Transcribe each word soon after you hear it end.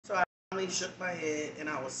finally shook my head and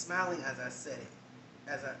I was smiling as I said it.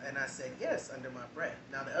 And I said yes under my breath.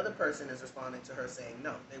 Now the other person is responding to her saying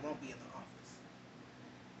no, they won't be in the office.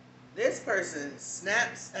 This person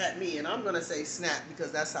snaps at me, and I'm gonna say snap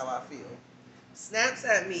because that's how I feel. Snaps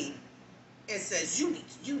at me and says, "You need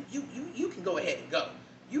to, you can go ahead and go.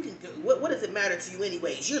 You can go. What does it matter to you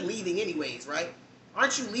anyways? You're leaving anyways, right?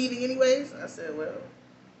 Aren't you leaving anyways?" I said, "Well,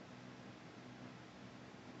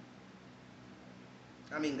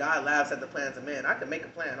 I mean, God laughs at the plans of man. I can make a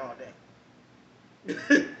plan all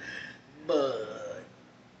day, but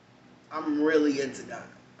I'm really into God.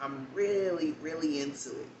 I'm really, really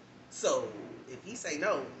into it. So if he say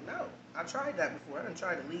no, no. I tried that before. I done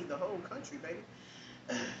tried to leave the whole country, baby.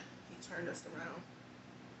 He turned us around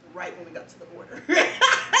right when we got to the border.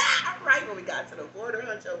 Right when we got to the border,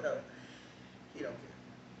 huh, Choco? He don't care.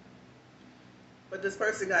 But this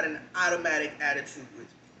person got an automatic attitude with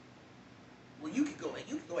me. Well, you can go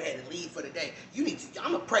ahead and leave for the day. You need to.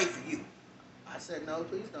 I'm gonna pray for you. I said, no,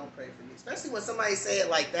 please don't pray for me. Especially when somebody say it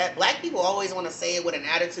like that. Black people always want to say it with an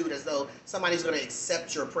attitude as though somebody's going to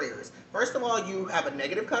accept your prayers. First of all, you have a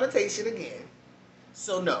negative connotation again.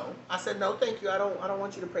 So no. I said, no, thank you. I don't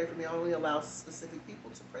want you to pray for me. I only allow specific people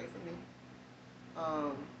to pray for me.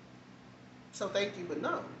 Um, so thank you, but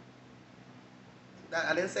no.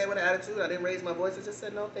 I didn't say it with an attitude. I didn't raise my voice. I just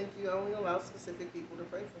said, no, thank you. I only allow specific people to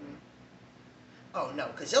pray for me. Oh no,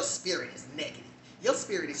 because your spirit is negative. Your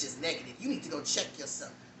spirit is just negative. You need to go check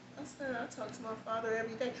yourself. I said, I talk to my father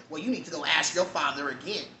every day. Well, you need to go ask your father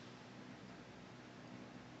again.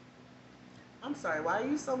 I'm sorry, why are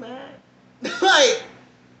you so mad? Like,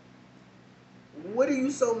 what are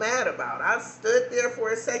you so mad about? I stood there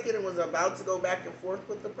for a second and was about to go back and forth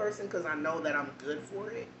with the person because I know that I'm good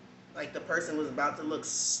for it. Like the person was about to look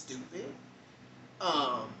stupid.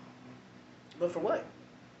 Um, but for what?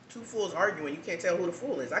 Two fools arguing, you can't tell who the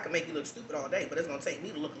fool is. I can make you look stupid all day, but it's gonna take me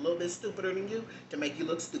to look a little bit stupider than you to make you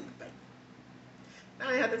look stupid, baby. Now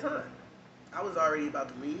I ain't had the time. I was already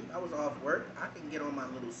about to leave. I was off work. I can get on my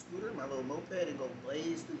little scooter, my little moped, and go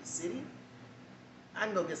blaze through the city. I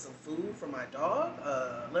can go get some food for my dog.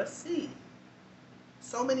 Let's see.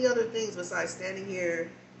 So many other things besides standing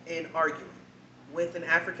here and arguing with an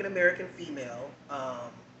African American female,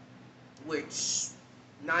 which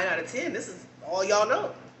 9 out of 10, this is all y'all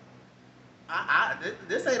know.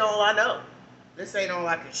 This ain't all I know. This ain't all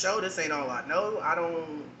I can show. This ain't all I know. I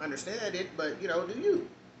don't understand it, but do you?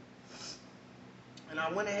 And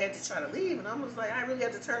I went ahead to try to leave, and I was like, I really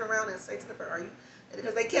had to turn around and say to the person, "Are you?"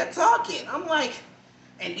 Because they kept talking. I'm like,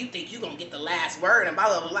 and you think you gonna get the last word and blah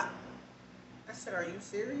blah blah. I said, "Are you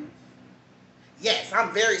serious?" Yes,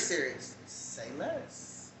 I'm very serious. Say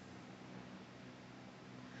less.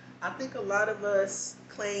 I think a lot of us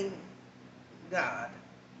claim God,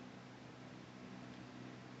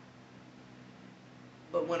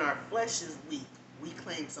 but when our flesh is weak, we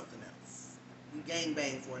claim something else. We gang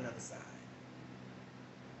bang for another side.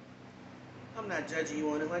 I'm not judging you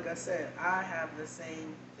on it. Like I said, I have the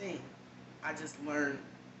same thing. I just learned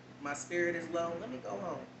my spirit is low. Let me go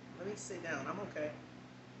home. Let me sit down. I'm okay.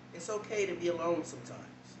 It's okay to be alone sometimes.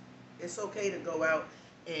 It's okay to go out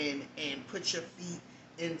and put your feet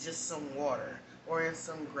in just some water or in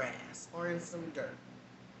some grass or in some dirt.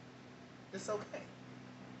 It's okay.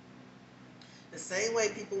 The same way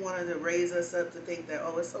people wanted to raise us up to think that,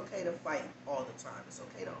 oh, it's okay to fight all the time. It's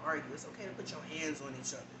okay to argue. It's okay to put your hands on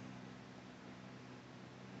each other.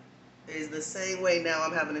 It's the same way now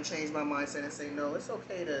I'm having to change my mindset and say, no, it's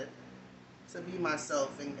okay to be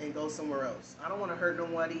myself and go somewhere else. I don't want to hurt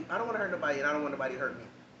nobody. I don't want to hurt nobody, and I don't want nobody to hurt me.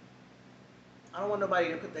 I don't want nobody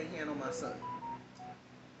to put their hand on my son.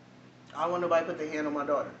 I don't want nobody to put their hand on my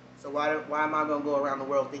daughter. So why am I going to go around the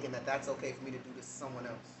world thinking that that's okay for me to do this to someone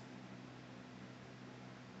else?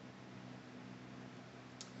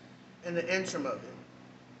 And the interim of it.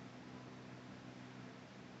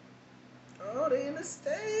 Oh, they in the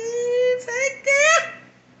States. Take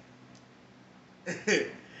care.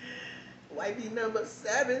 Wifey number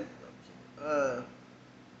 7. Uh,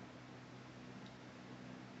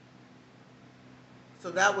 so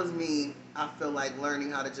that was me, I feel like, learning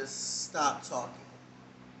how to just stop talking.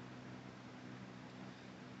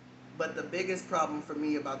 But the biggest problem for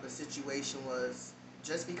me about the situation was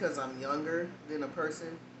just because I'm younger than a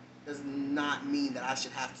person does not mean that I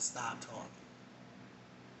should have to stop talking.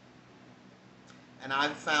 And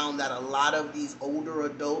I've found that a lot of these older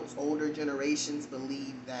adults, older generations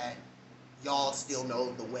believe that y'all still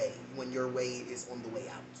know the way when your way is on the way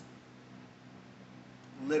out.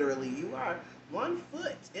 Literally, you are 1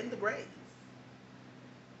 foot in the grave.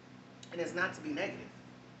 And it's not to be negative.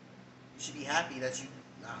 You should be happy that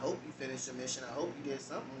I hope you finished your mission. I hope you did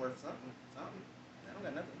something worth something. Something. I don't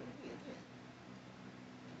got nothing to do with me again.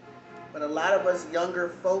 But a lot of us younger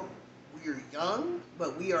folk, we're young,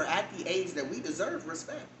 but we are at the age that we deserve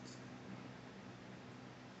respect.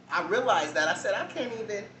 I realized that. I said, I can't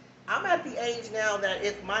even. I'm at the age now that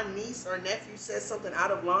if my niece or nephew says something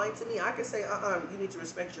out of line to me, I can say, you need to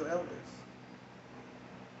respect your elders.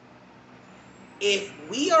 If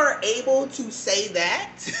we are able to say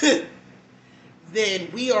that, then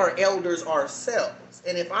we are elders ourselves.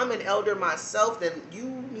 And if I'm an elder myself, then you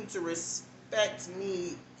need to respect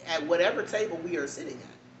me at whatever table we are sitting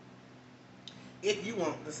at. If you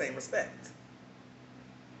want the same respect.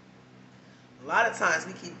 A lot of times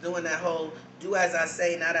we keep doing that whole do as I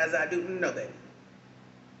say, not as I do. No, baby.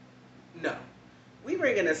 No. We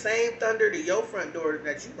bringing the same thunder to your front door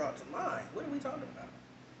that you brought to mine. What are we talking about?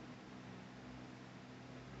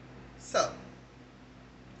 So,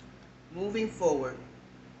 moving forward,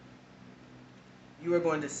 you are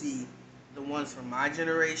going to see the ones from my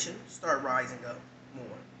generation start rising up more.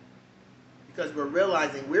 Because we're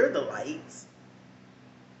realizing we're the lights.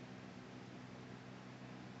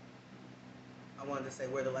 I wanted to say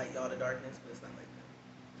we're the light, y'all the darkness, but it's not like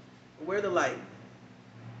that. But we're the light.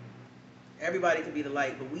 Everybody can be the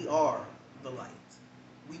light, but we are the light.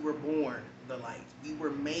 We were born the light. We were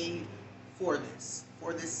made for this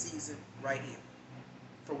season right here.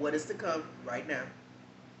 For what is to come right now.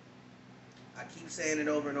 I keep saying it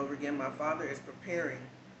over and over again. My Father is preparing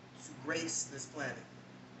to grace this planet.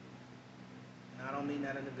 And I don't mean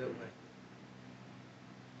that in a good way.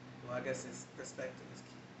 Well, I guess his perspective is key.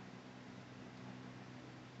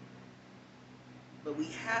 But we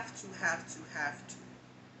have to.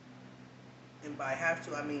 And by have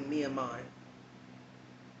to, I mean me and mine.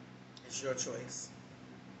 It's your choice.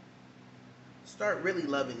 Start really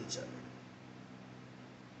loving each other.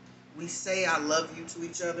 We say I love you to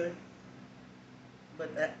each other,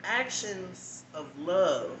 but the actions of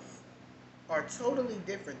love are totally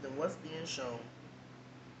different than what's being shown.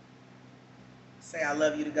 Say I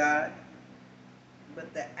love you to God,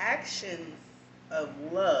 but the actions of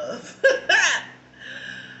love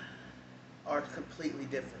are completely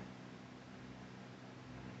different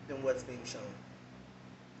than what's being shown.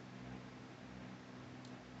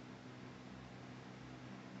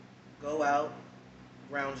 Go out,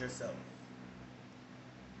 ground yourself.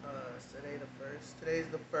 Is today the first? Today's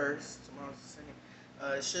the first. Tomorrow's the second.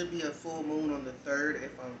 It should be a full moon on the 3rd,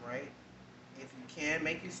 if I'm right. If you can,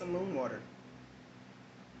 make you some moon water.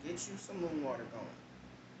 Get you some moon water going.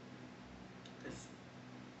 Because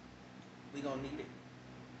we're going to need it.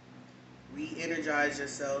 Re-energize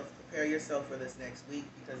yourself. Prepare yourself for this next week.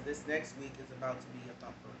 Because this next week is about to be a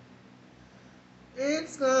thumper.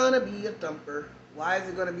 It's going to be a thumper. Why is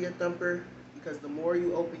it going to be a thumper? Because the more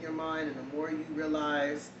you open your mind and the more you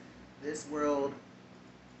realize this world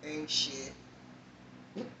ain't shit.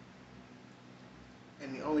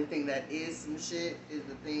 And the only thing that is some shit is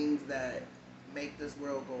the things that make this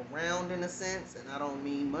world go round in a sense. And I don't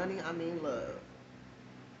mean money, I mean love.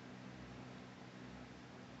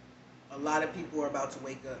 A lot of people are about to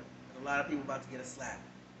wake up. And a lot of people are about to get a slap.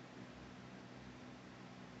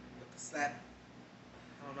 But the slap,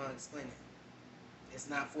 I don't know how to explain it. It's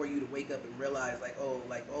not for you to wake up and realize oh,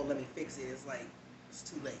 let me fix it. It's like, it's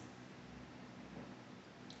too late.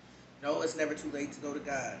 No, it's never too late to go to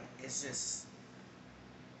God. It's just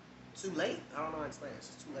too late. I don't know how to explain it. It's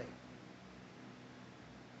just too late.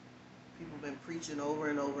 People have been preaching over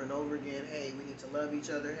and over and over again, hey, we need to love each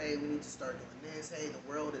other. Hey, we need to start doing this. Hey, the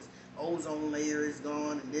world is, ozone layer is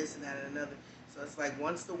gone and this and that and another. So it's like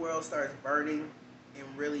once the world starts burning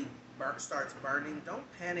and really starts burning, don't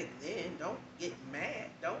panic then. Don't get mad.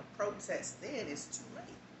 Don't protest then. It's too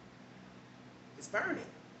late. It's burning.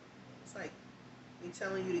 It's like me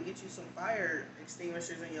telling you to get you some fire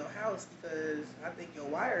extinguishers in your house because I think your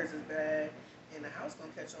wires is bad and the house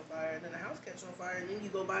gonna catch on fire, and then the house catch on fire, and then you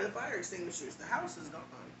go buy the fire extinguishers. The house is gone.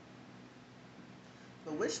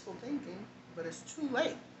 The wishful thinking, but it's too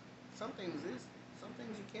late. Some things you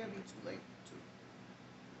can't be too late to.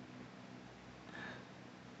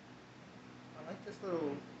 I like this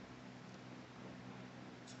little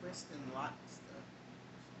twist and lock stuff.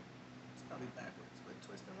 It's probably backwards, but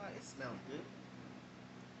twist and lock, it smells good.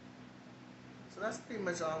 So that's pretty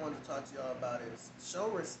much all I wanted to talk to y'all about is show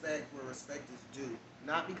respect where respect is due.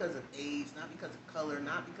 Not because of age, not because of color,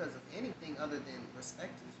 not because of anything other than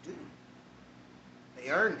respect is due. They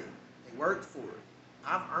earned it. They worked for it.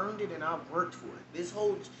 I've earned it and I've worked for it. This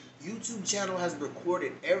whole YouTube channel has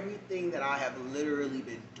recorded everything that I have literally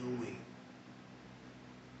been doing.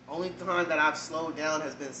 Only time that I've slowed down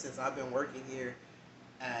has been since I've been working here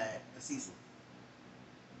at the Cecil.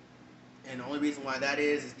 And the only reason why that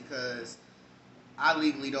is because I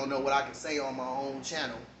legally don't know what I can say on my own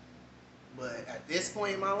channel. But at this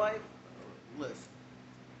point in my life, listen,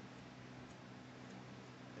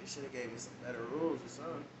 they should have gave me some better rules or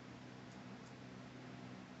something.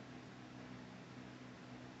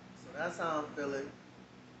 So that's how I'm feeling.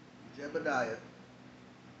 Jebediah.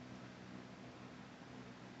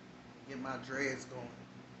 Get my dreads going.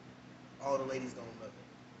 All the ladies gonna love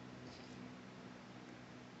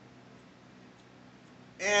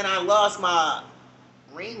it. And I lost my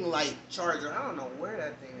ring light charger. I don't know where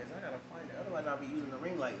that thing is. I gotta find it. Otherwise, I'll be using the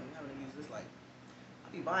ring light and having to use this light.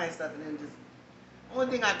 I'll be buying stuff and then just. Only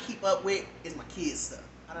thing I keep up with is my kids' stuff.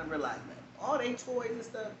 I done realized that. All they toys and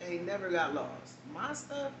stuff ain't never got lost. My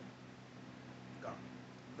stuff, gone.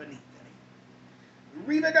 Beneath that.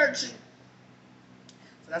 Reverdirty.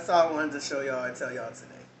 So that's all I wanted to show y'all and tell y'all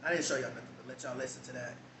today. I didn't show y'all nothing, but let y'all listen to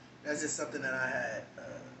that. That's just something that I had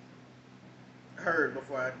heard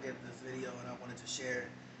before I did this video, and I wanted to share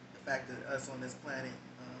the fact that us on this planet,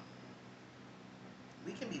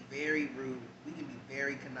 we can be very rude, we can be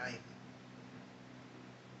very conniving,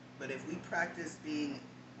 but if we practice being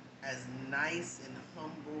as nice and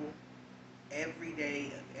humble every day,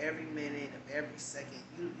 of every minute, of every second,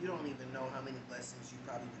 you don't even know how many blessings you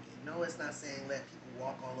probably would get. No, it's not saying let people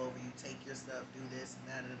walk all over you, take your stuff, do this and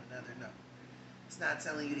that and another. No. It's not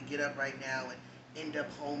telling you to get up right now and end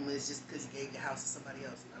up homeless just because you gave your house to somebody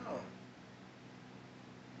else. No.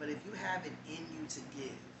 But if you have it in you to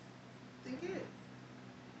give, then give.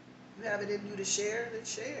 If you have it in you to share, then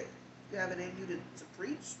share. If you have it in you to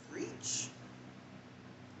preach, preach.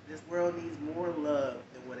 This world needs more love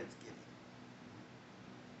than what it's giving.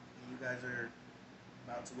 And you guys are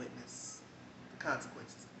about to witness the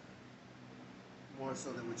consequences of that. More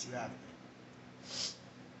so than what you have been.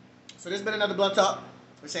 So this has been another Blunt Talk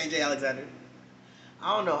with Shane J. Alexander.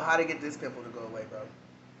 I don't know how to get this pimple to go away, bro.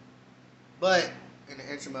 But in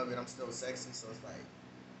the interim of it, I'm still sexy, so it's like,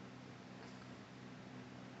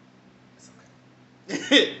 it's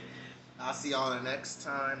okay. I'll see y'all in the next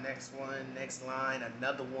time, next one, next line,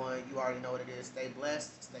 another one. You already know what it is. Stay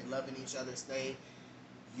blessed, stay loving each other, stay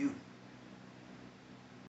you.